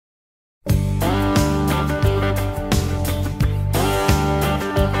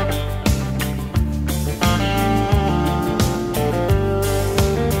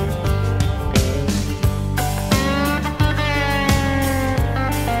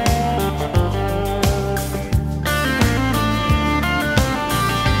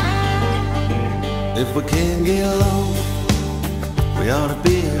If we can't get along, we ought to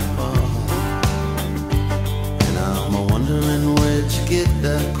be apart. And I'm wondering where'd you get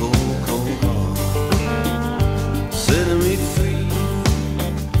that cold, cold heart? Setting me free,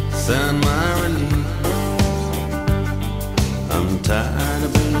 sign my release. I'm tired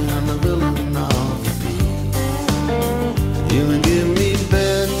of being the villain of the piece. You can give me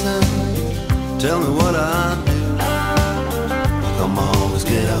bedtime, tell me what I do. Come always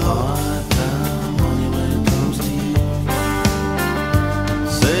get a hard time on you when it comes to you.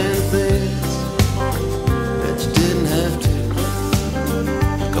 Saying things that you didn't have to.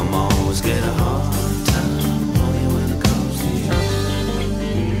 Come always get a hard time on you when it comes to you.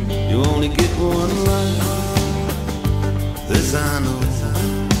 You only get one life, this I know.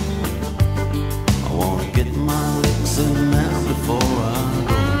 I wanna get my licks in now before I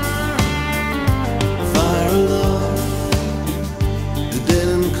go. Fire of love, the dead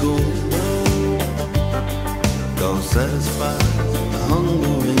and cold, don't satisfy the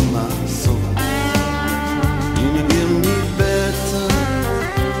hunger in my soul. You can give me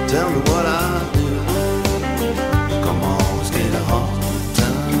bedtime, tell me what I do. Come always get a hard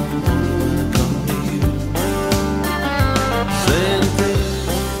time when it comes to you. Saying things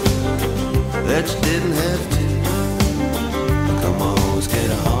that you